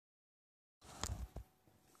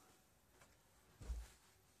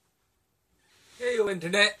Heyo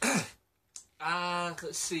Internet!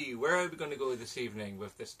 Let's see, where are we going to go this evening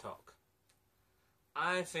with this talk?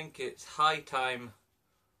 I think it's high time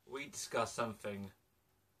we discuss something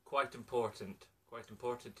quite important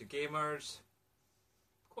to gamers,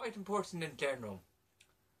 quite important in general.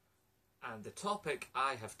 And the topic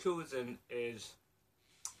I have chosen is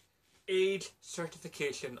age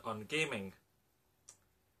certification on gaming.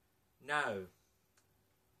 Now,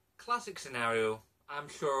 classic scenario, I'm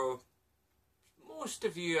sure most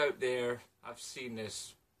of you out there have seen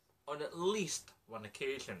this on at least one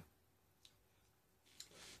occasion.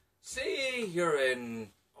 Say you're in,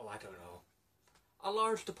 I don't know, a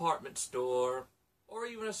large department store or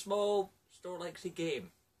even a small store like say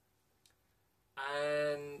Game.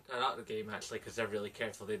 And, not the Game actually, because they're really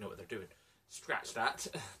careful, they know what they're doing. Scratch that.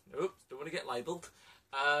 Nope, don't want to get libelled.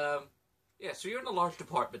 Yeah, so you're in a large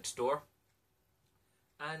department store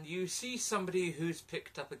and you see somebody who's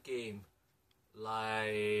picked up a game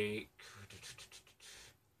like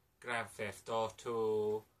Grand Theft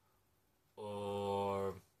Auto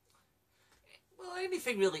or, well,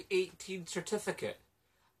 anything really 18 certificate.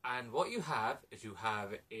 And what you have is you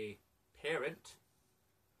have a parent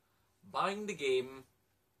buying the game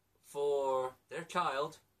for their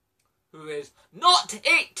child who is not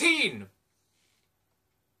 18.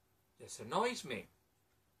 This annoys me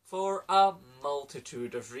for a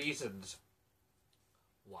multitude of reasons.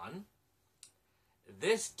 One,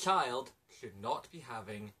 this child should not be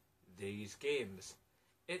having these games.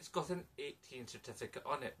 It's got an 18 certificate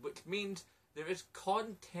on it, which means there is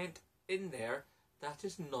content in there that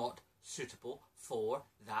is not suitable for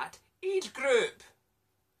that age group.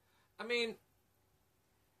 I mean,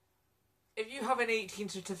 if you have an 18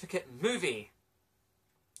 certificate movie,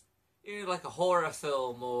 you know, like a horror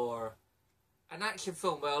film or an action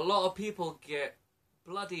film where a lot of people get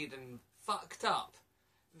bloodied and fucked up,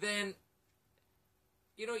 then,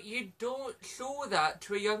 you know, you don't show that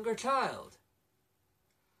to a younger child.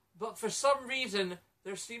 But for some reason,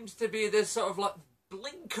 there seems to be this sort of like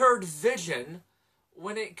blinkered vision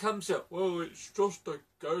when it comes to, well, it's just a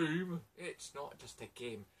game. It's not just a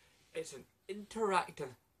game. It's an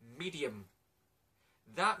interactive medium.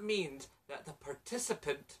 That means that the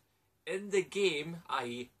participant in the game,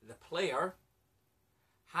 i.e. the player,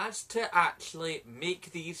 has to actually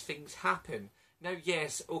make these things happen. Now,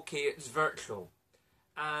 yes, okay, it's virtual.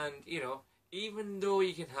 And, you know, even though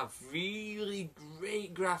you can have really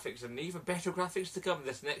great graphics and even better graphics to come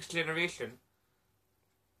this next generation,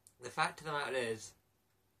 the fact of the matter is,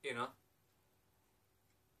 you know,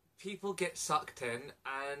 people get sucked in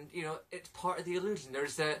and, you know, it's part of the illusion.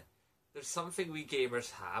 There's something we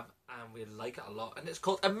gamers have and we like it a lot, and it's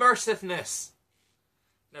called immersiveness.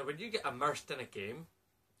 Now, when you get immersed in a game,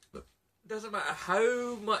 it doesn't matter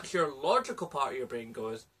how much your logical part of your brain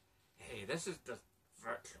goes, hey, this is just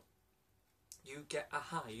virtual. You get a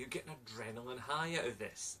high, you get an adrenaline high out of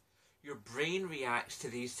this. Your brain reacts to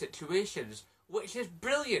these situations, which is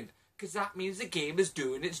brilliant, because that means the game is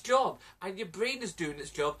doing its job, and your brain is doing its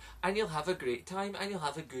job, and you'll have a great time, and you'll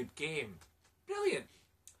have a good game. Brilliant.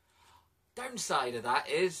 Downside of that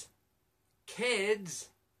is, kids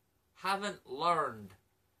haven't learned.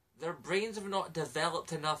 Their brains have not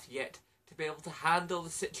developed enough yet to be able to handle the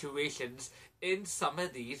situations in some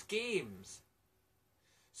of these games.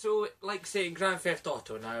 So, like saying Grand Theft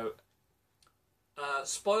Auto now,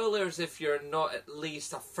 spoilers if you're not at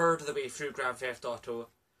least a third of the way through Grand Theft Auto,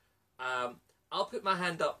 I'll put my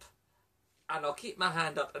hand up, and I'll keep my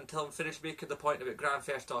hand up until I'm finished making the point about Grand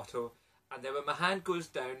Theft Auto, and then when my hand goes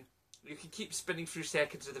down, you can keep spinning through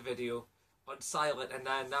seconds of the video on silent, and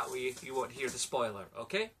then that way you won't hear the spoiler,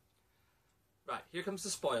 okay? Right, here comes the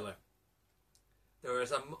spoiler. There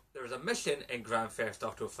is a mission in Grand Theft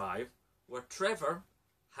Auto 5 where Trevor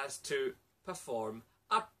has to perform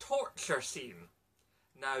a torture scene.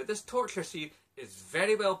 Now, this torture scene is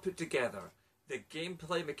very well put together. The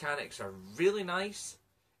gameplay mechanics are really nice.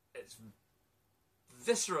 It's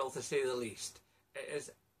visceral, to say the least. It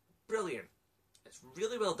is brilliant. It's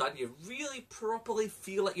really well done. You really properly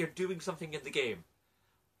feel like you're doing something in the game.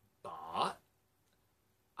 But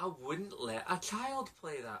I wouldn't let a child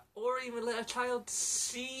play that, or even let a child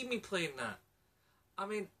see me playing that. I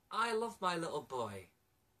mean, I love my little boy,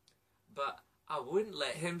 but I wouldn't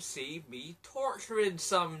let him see me torturing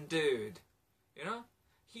some dude. You know?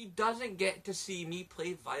 He doesn't get to see me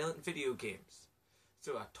play violent video games.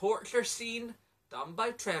 So a torture scene done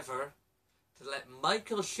by Trevor to let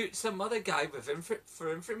Michael shoot some other guy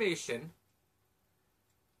for information,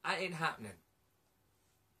 that ain't happening.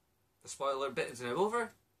 The spoiler bit is now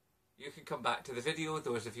over. You can come back to the video,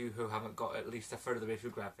 those of you who haven't got at least a third of the way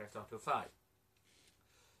through Grand Theft Auto 5.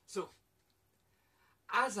 So,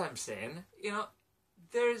 as I'm saying,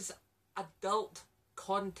 there's adult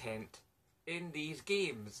content in these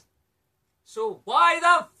games. So why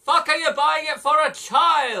the fuck are you buying it for a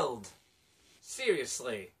child?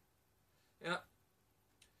 Seriously.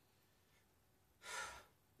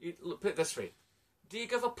 You put it this way. Do you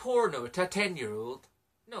give a porno to a 10-year-old?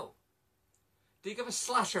 No. Do you give a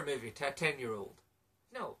slasher movie to a 10-year-old?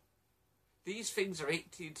 No. These things are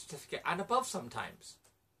 18 certificate and above sometimes.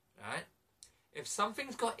 Right? If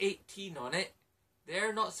something's got 18 on it,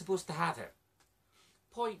 they're not supposed to have it.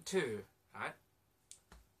 Point 2, right?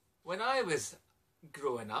 When I was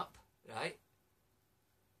growing up, right,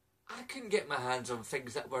 I couldn't get my hands on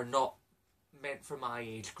things that were not meant for my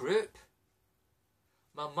age group.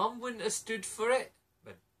 My mum wouldn't have stood for it,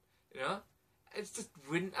 but, it just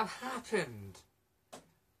wouldn't have happened.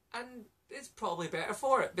 And it's probably better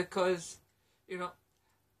for it because,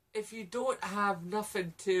 if you don't have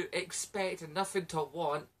nothing to expect and nothing to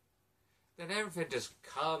want, then everything just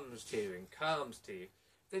comes to you and comes to you.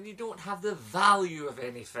 Then you don't have the value of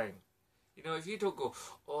anything. If you don't go,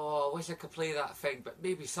 oh, I wish I could play that thing, but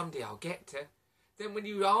maybe someday I'll get to. Then when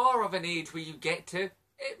you are of an age where you get to,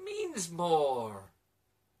 it means more.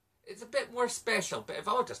 It's a bit more special, but if it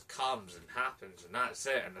all just comes and happens and that's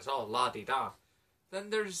it and it's all la-di-da, then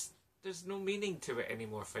there's no meaning to it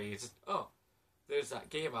anymore for you. It's just, oh, there's that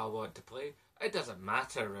game I want to play. It doesn't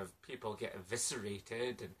matter if people get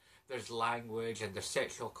eviscerated and there's language and there's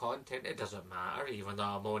sexual content. It doesn't matter, even though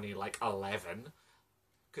I'm only like 11,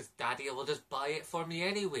 because Daddy will just buy it for me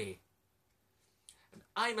anyway. And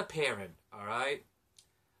I'm a parent, alright?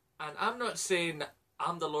 And I'm not saying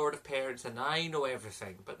I'm the Lord of Parents and I know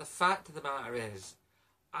everything, but the fact of the matter is,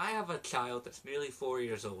 I have a child that's nearly 4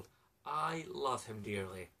 years old. I love him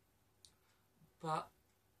dearly. But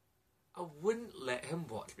I wouldn't let him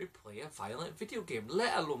watch me play a violent video game,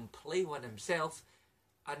 let alone play one himself,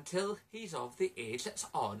 until he's of the age that's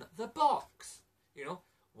on the box.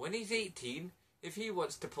 When he's 18, if he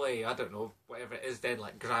wants to play, I don't know, whatever it is then,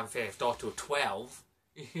 like Grand Theft Auto 12,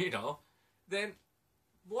 then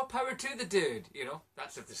more power to the dude,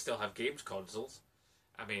 That's if they still have games consoles.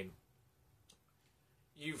 I mean,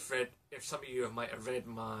 if some of you might have read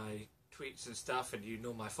my tweets and stuff and you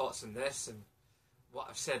know my thoughts on this and what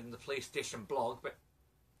I've said in the PlayStation blog, but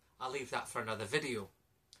I'll leave that for another video.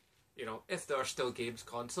 If there are still games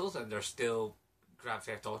consoles and there's still Grand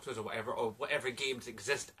Theft Autos or whatever games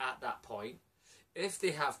exist at that point, if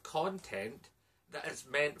they have content that is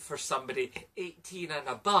meant for somebody 18 and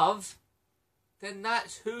above, then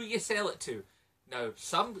that's who you sell it to. Now,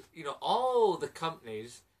 all the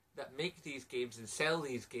companies that make these games and sell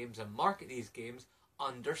these games and market these games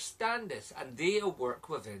understand this and they work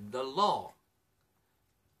within the law.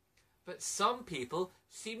 But some people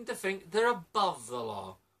seem to think they're above the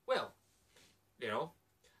law. Well,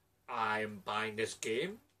 I'm buying this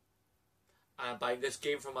game. I'm buying this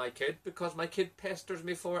game for my kid because my kid pesters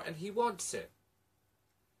me for it and he wants it.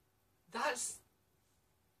 That's...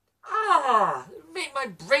 make my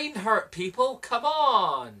brain hurt, people. Come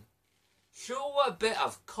on. Show a bit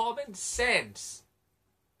of common sense.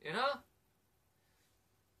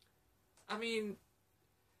 I mean,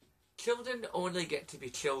 children only get to be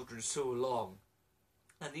children so long.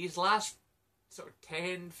 And these last sort of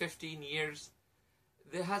 10, 15 years,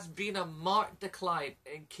 there has been a marked decline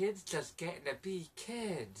in kids just getting to be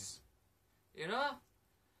kids.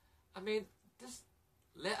 I mean, just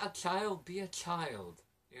let a child be a child,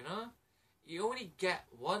 You only get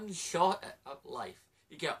one shot at life.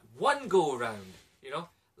 You get one go round,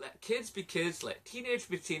 Let kids be kids, let teenagers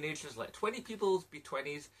be teenagers, let 20 people be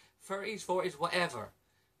 20s, 30s, 40s, whatever.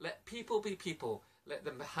 Let people be people. Let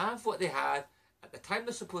them have what they had at the time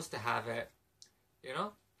they're supposed to have it,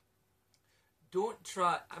 Don't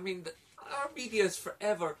try... I mean, our media is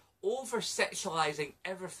forever over-sexualising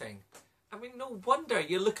everything. I mean, no wonder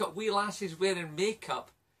you look at wee lasses wearing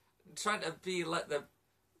makeup, trying to be like the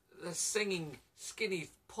singing, skinny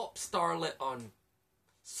pop starlet on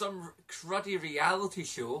some cruddy reality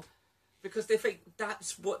show because they think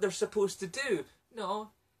that's what they're supposed to do.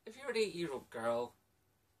 No, if you're an 8-year-old girl,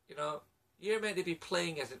 you're meant to be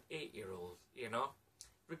playing as an 8-year-old,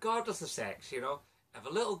 regardless of sex, If a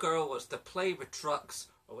little girl wants to play with trucks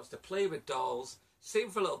or wants to play with dolls, same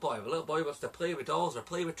for a little boy. If a little boy wants to play with dolls or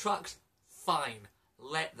play with trucks, fine,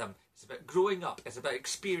 let them. It's about growing up. It's about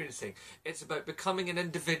experiencing. It's about becoming an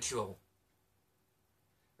individual.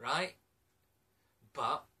 Right?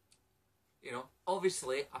 But,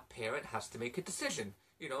 obviously a parent has to make a decision.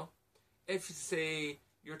 If, say,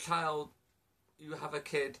 your child, you have a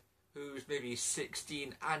kid who's maybe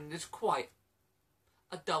 16 and is quite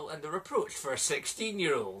adult and the reproach for a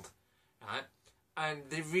 16-year-old, right? and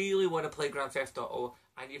they really want to play Grand Theft Auto,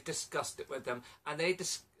 and you've discussed it with them, and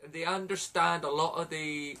they understand a lot of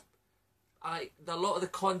the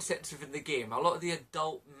concepts within the game, a lot of the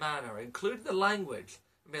adult manner, including the language.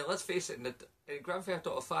 I mean, let's face it, in Grand Theft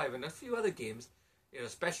Auto 5 and a few other games,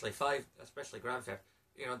 especially Grand Theft,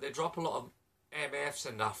 they drop a lot of MFs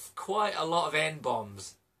and quite a lot of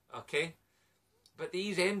N-bombs, okay? But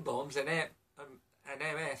these N-bombs and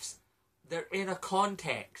MFs, they're in a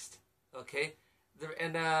context, okay? They're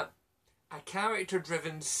in a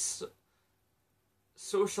character-driven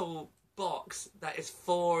social box that is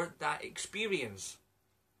for that experience.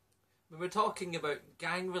 When we're talking about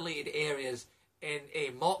gang-related areas in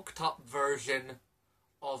a mocked-up version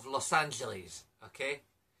of Los Angeles, okay?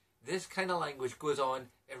 This kind of language goes on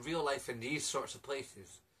in real life in these sorts of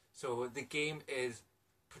places. So the game is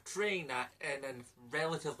portraying that in a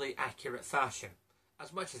relatively accurate fashion,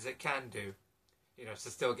 as much as it can do, to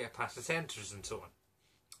still get past the censors and so on.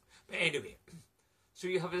 But anyway, so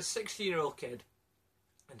you have a 16-year-old kid,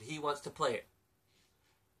 and he wants to play it.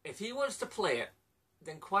 If he wants to play it,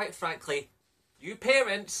 then quite frankly, you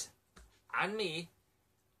parents and me,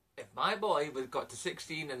 if my boy got to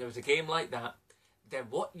 16 and there was a game like that, then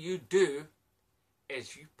what you do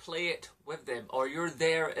is you play it with them, or you're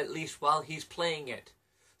there at least while he's playing it.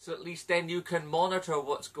 So at least then you can monitor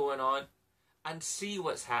what's going on and see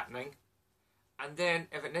what's happening. And then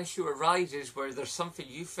if an issue arises where there's something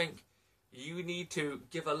you think you need to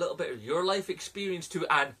give a little bit of your life experience to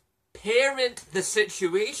and parent the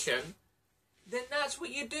situation, then that's what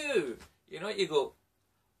you do. You go,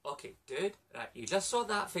 okay, dude, right, you just saw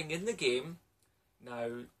that thing in the game. Now,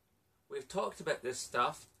 we've talked about this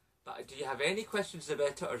stuff, but do you have any questions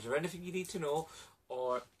about it, or is there anything you need to know?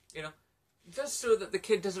 Or, just so that the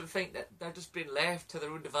kid doesn't think that they're just being left to their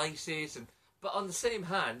own devices. But on the same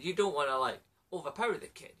hand, you don't want to, overpower the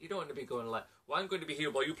kid. You don't want to be going well, I'm going to be here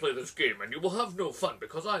while you play this game, and you will have no fun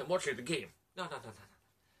because I am watching the game. No.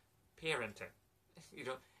 Parenting.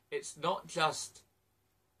 It's not just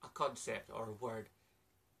a concept or a word.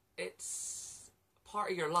 It's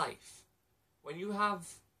part of your life. When you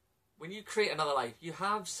create another life, you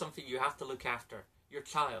have something you have to look after. Your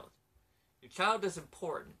child. Your child is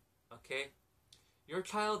important, okay? Your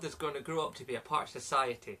child is going to grow up to be a part of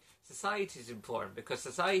society. Society is important because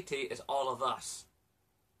society is all of us,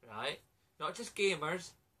 right? Not just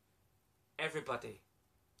gamers, everybody,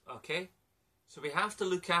 okay? So we have to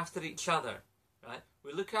look after each other, right?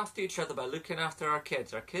 We look after each other by looking after our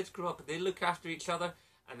kids. Our kids grow up and they look after each other,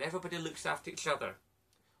 and everybody looks after each other.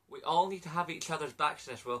 We all need to have each other's backs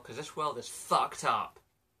in this world because this world is fucked up,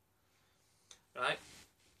 right?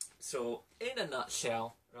 So, in a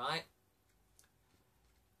nutshell, right?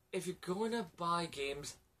 If you're going to buy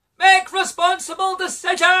games, make responsible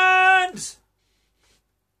decisions!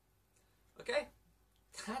 Okay?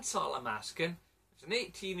 That's all I'm asking. If it's an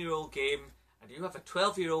 18-year-old game and you have a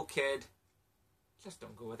 12-year-old kid, just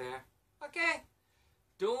don't go there. Okay?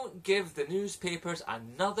 Don't give the newspapers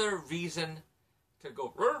another reason to go,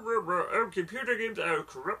 computer games are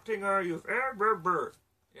corrupting our youth,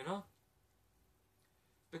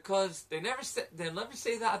 Because they never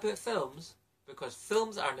say that about films, because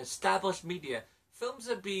films are an established media. Films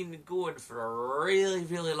have been going for a really,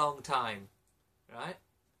 really long time, right?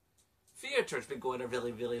 Theatre's been going a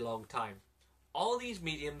really, really long time. All these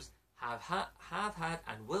mediums have had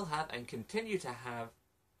and will have and continue to have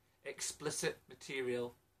explicit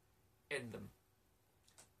material in them.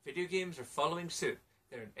 Video games are following suit.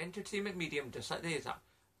 They're an entertainment medium just like these are.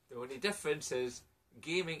 The only difference is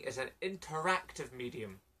gaming is an interactive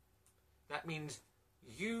medium. That means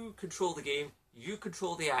you control the game, you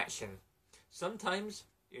control the action. Sometimes,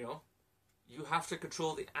 you have to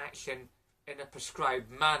control the action in a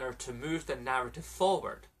prescribed manner to move the narrative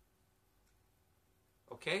forward.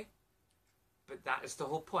 Okay? But that is the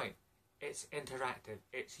whole point. It's interactive.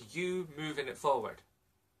 It's you moving it forward.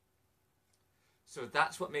 So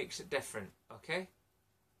that's what makes it different, okay?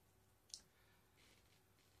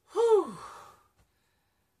 Whew.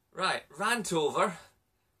 Right, rant over.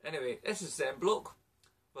 Anyway, this is Zenbloke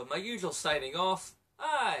with my usual signing off.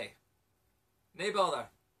 Aye. Nay bother.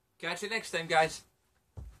 Catch you next time, guys.